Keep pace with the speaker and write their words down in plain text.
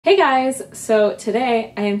Hey guys! So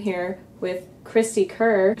today I am here with Christi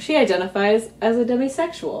Kerr. She identifies as a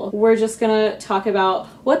demisexual. We're just gonna talk about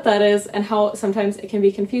what that is and how sometimes it can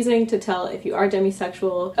be confusing to tell if you are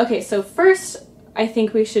demisexual. Okay, so first I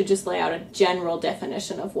think we should just lay out a general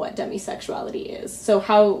definition of what demisexuality is. So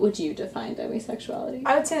how would you define demisexuality?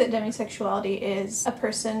 I would say that demisexuality is a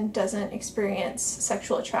person doesn't experience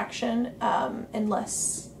sexual attraction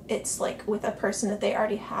unless it's like with a person that they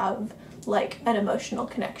already have like an emotional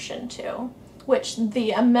connection to, which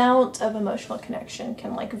the amount of emotional connection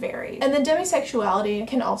can like vary. And then demisexuality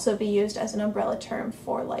can also be used as an umbrella term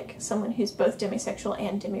for like someone who's both demisexual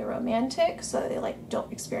and demiromantic, so they like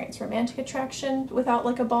don't experience romantic attraction without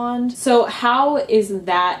like a bond. So how is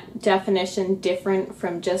that definition different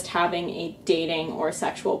from just having a dating or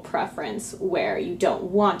sexual preference where you don't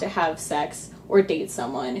want to have sex or date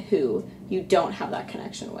someone who you don't have that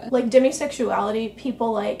connection with? Like demisexuality,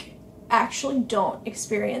 people like actually don't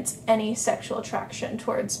experience any sexual attraction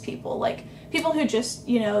towards people. Like people who just,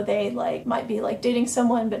 you know, they like might be like dating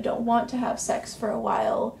someone but don't want to have sex for a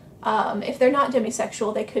while. If they're not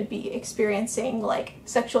demisexual, they could be experiencing like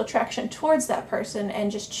sexual attraction towards that person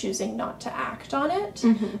and just choosing not to act on it.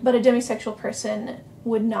 But a demisexual person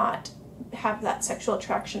would not have that sexual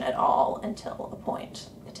attraction at all until a point.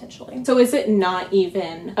 Potentially. So is it not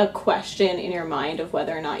even a question in your mind of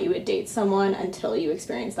whether or not you would date someone until you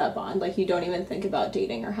experience that bond? Like you don't even think about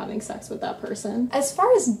dating or having sex with that person? As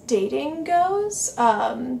far as dating goes,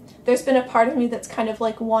 there's been a part of me that's kind of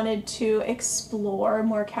like wanted to explore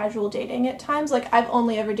more casual dating at times. Like I've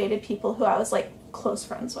only ever dated people who I was like close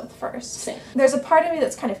friends with first. Same. There's a part of me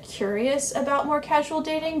that's kind of curious about more casual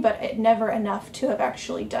dating, but it never enough to have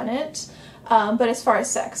actually done it. But as far as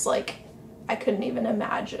sex, like I couldn't even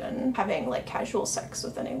imagine having like casual sex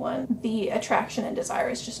with anyone. The attraction and desire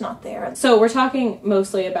is just not there. So we're talking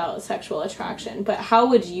mostly about sexual attraction, but how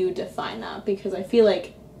would you define that? Because I feel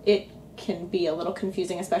like it can be a little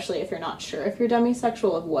confusing, especially if you're not sure if you're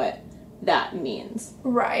demisexual, of what that means.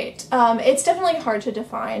 Right. It's definitely hard to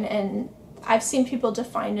define, and I've seen people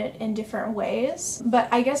define it in different ways, but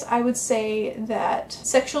I guess I would say that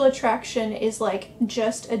sexual attraction is like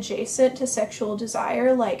just adjacent to sexual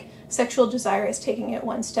desire. Like sexual desire is taking it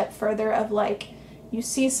one step further of like you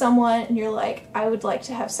see someone and you're like, I would like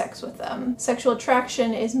to have sex with them. Sexual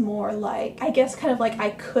attraction is more like, I guess kind of like I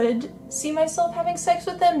could see myself having sex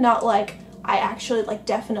with them, not like I actually like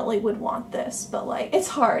definitely would want this, but like it's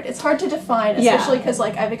hard to define, especially because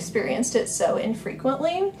like I've experienced it so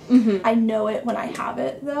infrequently. I know it when I have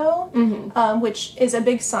it though, which is a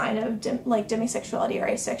big sign of like demisexuality or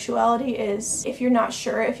asexuality. Is if you're not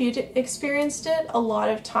sure if you experienced it, a lot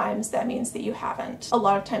of times that means that you haven't. A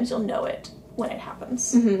lot of times you'll know it when it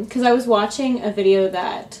happens. Because I was watching a video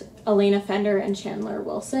that Elena Fender and Chandler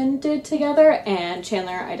Wilson did together, and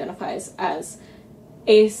Chandler identifies as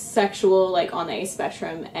asexual, like on the A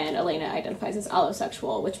spectrum, and Elena identifies as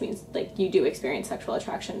allosexual, which means like you do experience sexual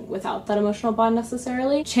attraction without that emotional bond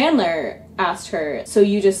necessarily. Chandler asked her, so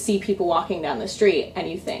you just see people walking down the street and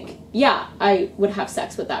you think, yeah, I would have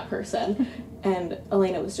sex with that person? And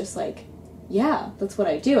Elena was just like, yeah, that's what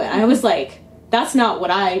I do. And I was like, that's not what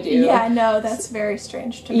I do. Yeah, no, that's very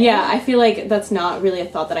strange to me. Yeah, I feel like that's not really a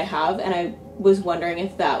thought that I have, and I was wondering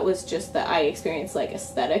if that was just that I experience like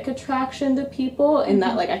aesthetic attraction to people, and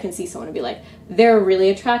that like I can see someone and be like, they're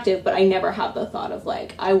really attractive, but I never have the thought of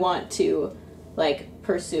like, I want to like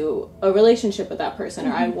pursue a relationship with that person,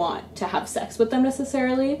 or I want to have sex with them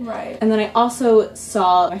necessarily. Right. And then I also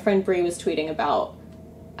saw my friend Bree was tweeting about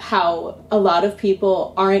how a lot of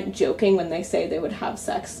people aren't joking when they say they would have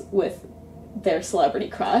sex with their celebrity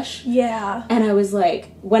crush. Yeah. And I was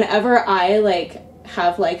like, whenever I like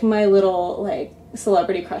have like my little like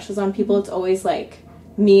celebrity crushes on people, it's always like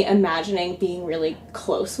me imagining being really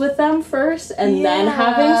close with them first and then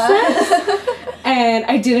having sex. And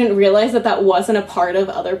I didn't realize that that wasn't a part of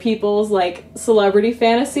other people's like celebrity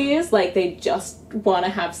fantasies. Like they just want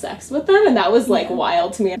to have sex with them, and that was like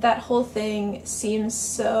wild to me. That whole thing seems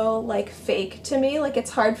so like fake to me. Like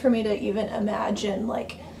it's hard for me to even imagine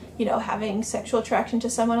like, you know, having sexual attraction to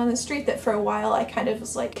someone on the street. That for a while I kind of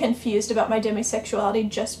was like confused about my demisexuality,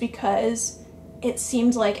 just because it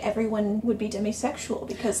seemed like everyone would be demisexual,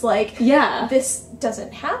 because like this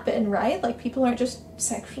doesn't happen, right? Like people aren't just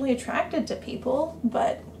sexually attracted to people,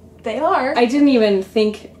 but they are. I didn't even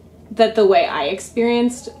think that the way I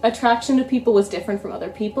experienced attraction to people was different from other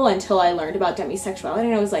people until I learned about demisexuality,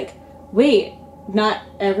 and I was like, wait, not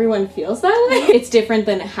everyone feels that way? It's different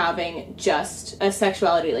than having just a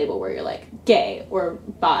sexuality label where you're like gay or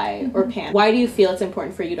bi or pan. Why do you feel it's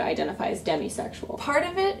important for you to identify as demisexual? Part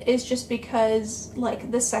of it is just because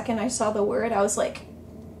like the second I saw the word, I was like,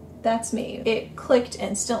 that's me. It clicked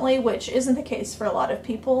instantly, which isn't the case for a lot of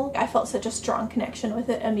people. I felt such a strong connection with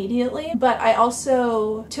it immediately, but I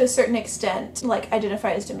also, to a certain extent, like,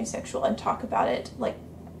 identify as demisexual and talk about it, like,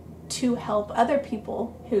 to help other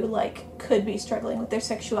people who, like, could be struggling with their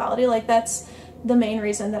sexuality. Like, that's the main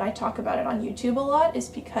reason that I talk about it on YouTube a lot, is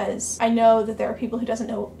because I know that there are people who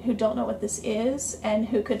don't know what this is and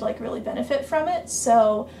who could, like, really benefit from it.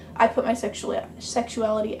 So I put my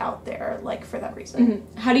sexuality out there, like, for that reason.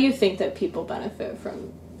 Mm-hmm. How do you think that people benefit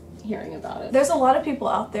from hearing about it? There's a lot of people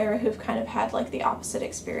out there who've kind of had, like, the opposite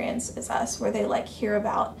experience as us, where they, like, hear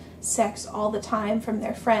about sex all the time from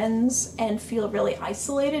their friends and feel really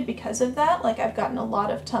isolated because of that. Like, I've gotten a lot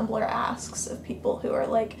of Tumblr asks of people who are,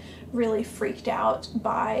 like, really freaked out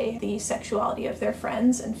by the sexuality of their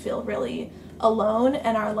friends and feel really alone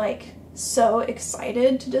and are, like, so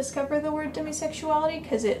excited to discover the word demisexuality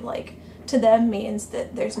because it, like, to them means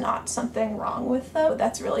that there's not something wrong with them.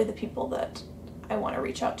 That's really the people that I want to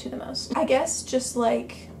reach out to the most. I guess just,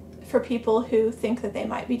 like, for people who think that they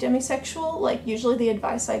might be demisexual, like, usually the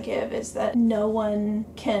advice I give is that no one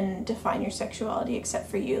can define your sexuality except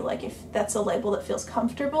for you. Like, if that's a label that feels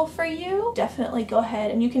comfortable for you, definitely go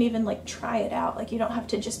ahead, and you can even, like, try it out. Like, you don't have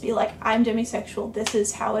to just be like, I'm demisexual, this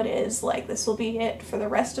is how it is, like, this will be it for the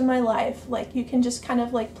rest of my life. Like, you can just kind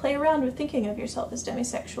of, like, play around with thinking of yourself as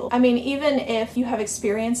demisexual. I mean, even if you have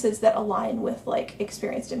experiences that align with, like,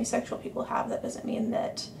 experience demisexual people have, that doesn't mean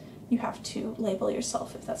that you have to label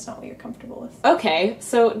yourself if that's not what you're comfortable with. Okay,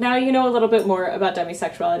 so now you know a little bit more about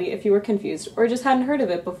demisexuality if you were confused or just hadn't heard of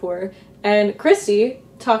it before. And Christi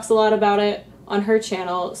talks a lot about it on her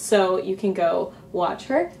channel, so you can go watch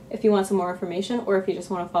her if you want some more information or if you just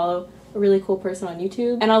want to follow a really cool person on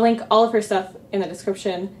YouTube. And I'll link all of her stuff in the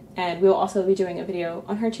description, and we will also be doing a video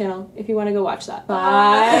on her channel if you want to go watch that. Bye!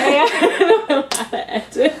 I don't know how to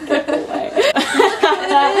end it. Go away.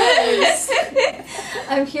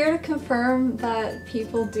 I'm here to confirm that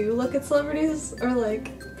people do look at celebrities or,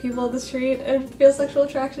 like, people on the street and feel sexual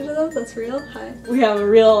attraction to them. That's real. Hi. We have a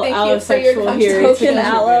real allosexual here. Token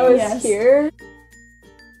allo is here.